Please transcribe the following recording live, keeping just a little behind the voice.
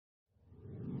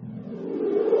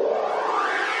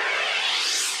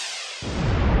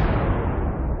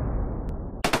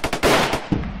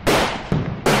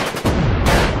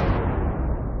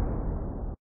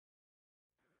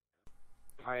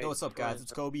Yo, what's up, guys?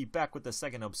 It's Kobe, back with the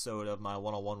second episode of my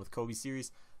one-on-one with Kobe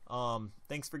series.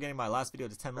 Thanks for getting my last video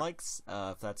to 10 likes.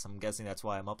 If that's, I'm guessing that's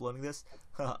why I'm uploading this.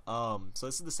 So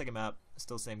this is the second map,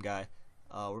 still same guy.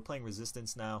 We're playing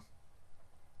Resistance now,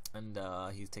 and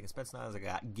he's taking Spence now as I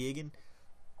got Gigan.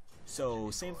 So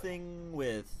same thing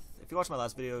with, if you watched my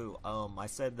last video, I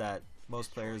said that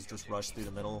most players just rush through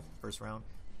the middle first round.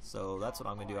 So that's what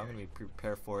I'm gonna do. I'm gonna be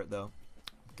prepared for it though.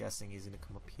 I'm guessing he's gonna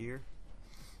come up here.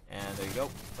 And there you go.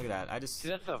 Look at that. It's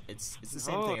the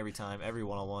same thing every time, every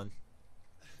one-on-one.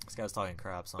 This guy's talking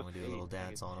crap, so I'm gonna do a little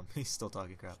dance on him. He's still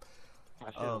talking crap.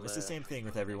 It's the same thing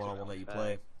with every one-on-one that you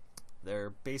play. They're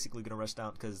basically gonna rush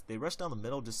down because they rush down the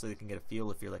middle just so they can get a feel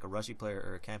if you're like a rushy player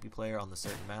or a campy player on the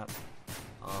certain map.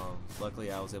 Luckily,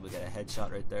 I was able to get a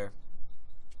headshot right there.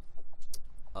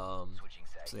 So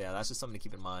yeah, that's just something to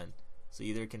keep in mind. So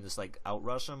either you can just like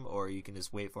outrush them, or you can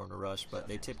just wait for them to rush. But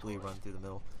they typically run through the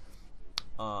middle.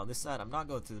 This side, I'm not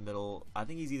going through the middle. I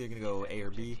think he's either going to go A or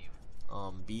B.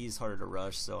 B is harder to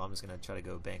rush, so I'm just going to try to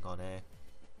go bank on A.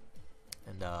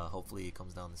 And hopefully he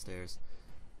comes down the stairs.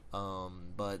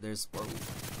 But there's...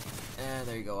 And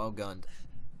there you go, outgunned.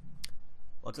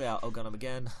 Luckily I'll outgun him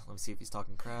again. Let me see if he's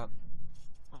talking crap.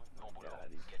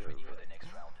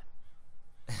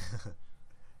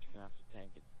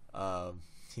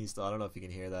 He's still, I don't know if you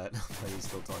can hear that, but he's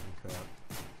still talking crap.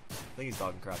 I think he's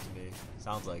talking crap to me.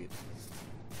 Sounds like it.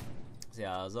 So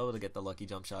yeah, I was able to get the lucky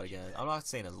jump shot again. I'm not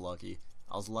saying I was lucky.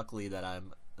 I was lucky that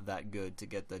I'm that good to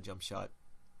get the jump shot.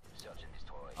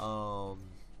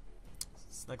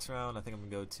 This next round, I think I'm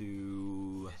gonna go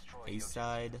to A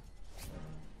side.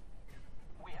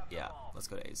 Yeah, let's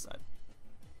go to A side.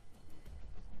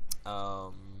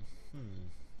 Let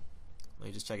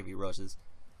me just check if he rushes.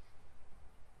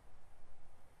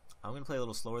 I'm gonna play a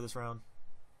little slower this round.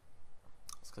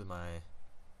 It's because my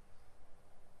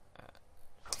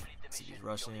let's see, he's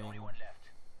rushing.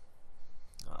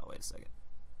 Oh, wait a second.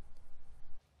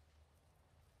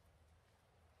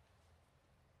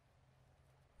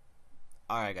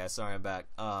 Alright guys, sorry I'm back.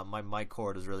 My mic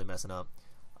cord is really messing up.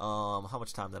 How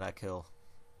much time did I kill?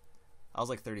 I was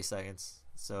like 30 seconds,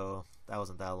 so that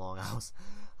wasn't that long.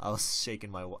 I was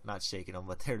shaking my, not shaking them,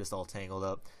 but they're just all tangled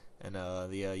up, and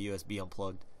the USB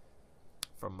unplugged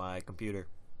from my computer.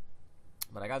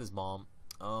 But I got this bomb.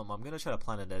 I'm gonna try to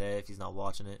plant it today if he's not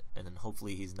watching it, and then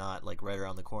hopefully he's not like right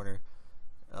around the corner,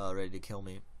 ready to kill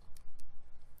me.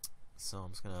 So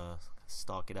I'm just gonna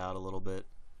stalk it out a little bit,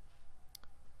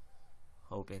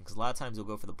 hoping, because a lot of times they'll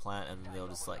go for the plant and they'll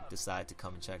just like decide to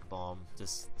come and check bomb,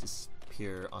 just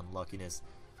pure unluckiness.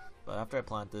 But after I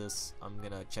plant this, I'm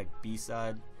gonna check B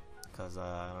side, because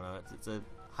I don't know, it's a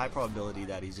high probability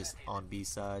that he's just on B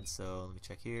side. So let me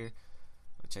check here.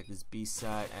 Check this B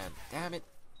side, and damn it.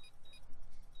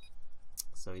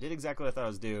 So he did exactly what I thought I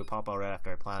was due, pop out right after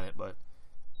I plant it, but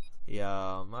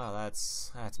yeah, well,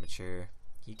 that's mature.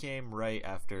 He came right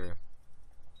after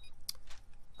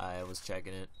I was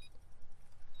checking it,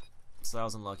 so that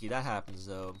was unlucky. That happens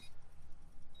though.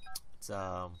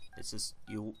 It's just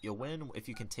you'll win if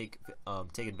you can take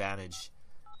advantage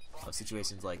of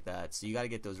situations like that. So you got to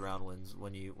get those round wins.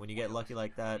 When you get lucky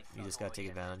like that, you just got to take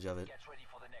advantage of it.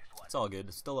 It's all good.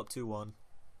 It's still up 2-1.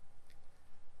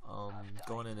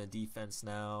 Going into defense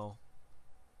now.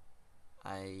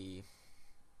 I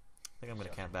think I'm gonna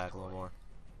camp back a little more.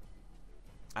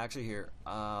 Actually, here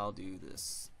I'll do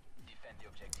this.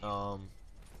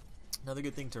 Another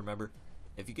good thing to remember: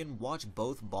 if you can watch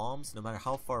both bombs, no matter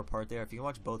how far apart they are, if you can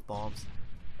watch both bombs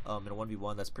in a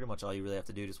 1v1, that's pretty much all you really have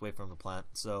to do. Just wait for them to plant.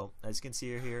 So as you can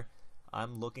see here,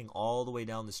 I'm looking all the way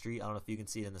down the street. I don't know if you can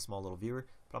see it in the small little viewer,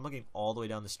 but I'm looking all the way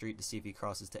down the street to see if he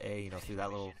crosses to A, through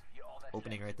that little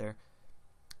opening right there.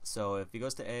 So if he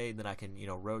goes to A, then I can,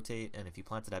 rotate, and if he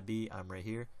planted at B, I'm right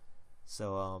here.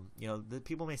 So, the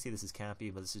people may say this is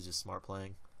campy, but this is just smart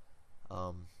playing.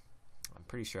 I'm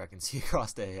pretty sure I can see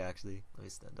across to A, actually. Let me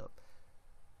stand up.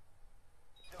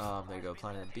 There you go,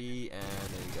 planted at B, and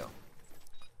there you go.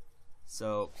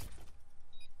 So,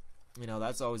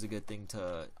 that's always a good thing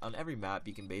to, on every map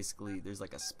you can basically, there's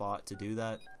like a spot to do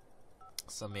that.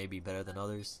 Some may be better than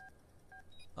others,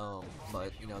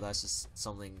 but that's just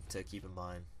something to keep in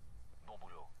mind.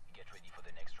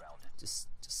 Just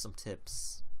some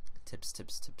tips.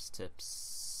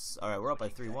 Alright, we're up by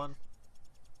 3-1.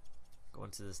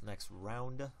 Going to this next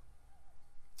round.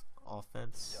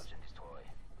 Offense.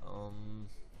 I'm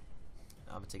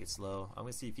gonna take it slow. I'm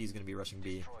gonna see if he's gonna be rushing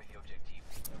B.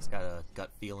 It's got a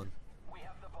gut feeling.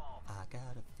 I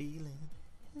got a feeling.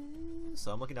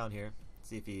 So I'm looking down here.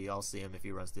 See if I'll see him if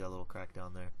he runs through that little crack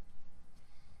down there.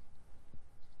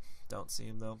 Don't see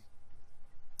him though.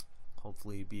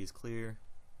 Hopefully B is clear.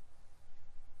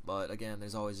 But again,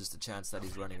 there's always just a chance that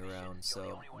he's running around,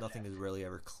 so nothing is really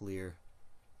ever clear.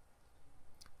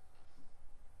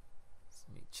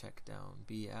 Let me check down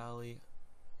B alley.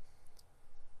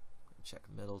 Check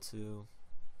middle too.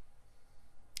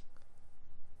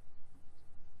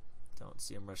 Don't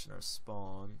see him rushing our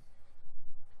spawn.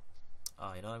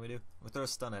 You know what I'm gonna do? I'm gonna throw a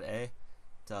stun at A.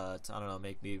 To I don't know,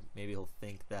 maybe he'll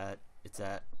think that it's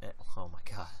at. Oh my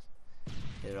god!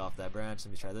 Hit it off that branch.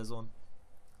 Let me try this one.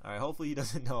 All right. Hopefully he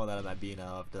doesn't know that I'm at B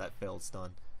now after that failed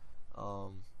stun.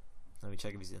 Let me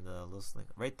check if he's in the listening.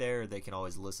 Right there, they can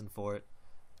always listen for it.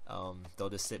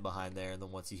 They'll just sit behind there, and then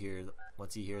once he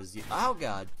hears you. Oh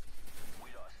god!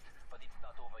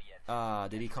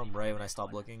 Did he come right when I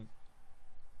stopped looking?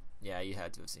 Yeah, you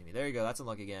had to have seen me. There you go. That's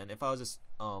unlucky again. If I was just,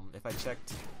 if I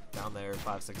checked down there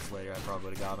 5 seconds later, I probably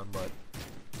would have got him, but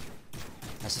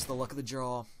that's just the luck of the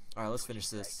draw. Alright, let's finish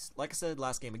this. Like I said,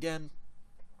 last game again.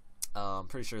 I'm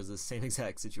pretty sure it's the same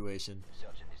exact situation.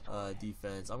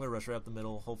 Defense. I'm going to rush right up the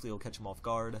middle. Hopefully it'll catch him off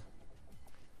guard.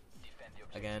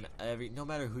 Again, no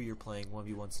matter who you're playing,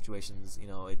 1v1 situations, you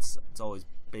know, it's always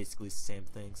basically the same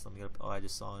thing. So I'm gonna, oh, I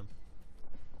just saw him.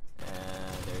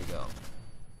 And there you go.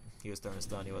 He was throwing a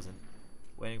stun. He wasn't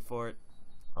waiting for it.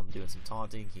 I'm doing some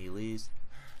taunting. He leaves.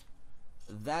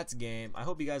 That's game. I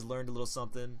hope you guys learned a little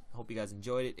something. Hope you guys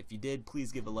enjoyed it. If you did,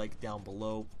 please give a like down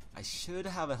below. I should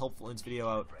have a helpful hints video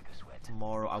out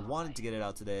tomorrow. I wanted to get it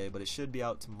out today, but it should be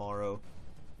out tomorrow.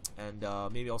 And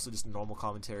maybe also just a normal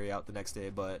commentary out the next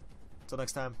day. But until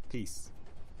next time, peace.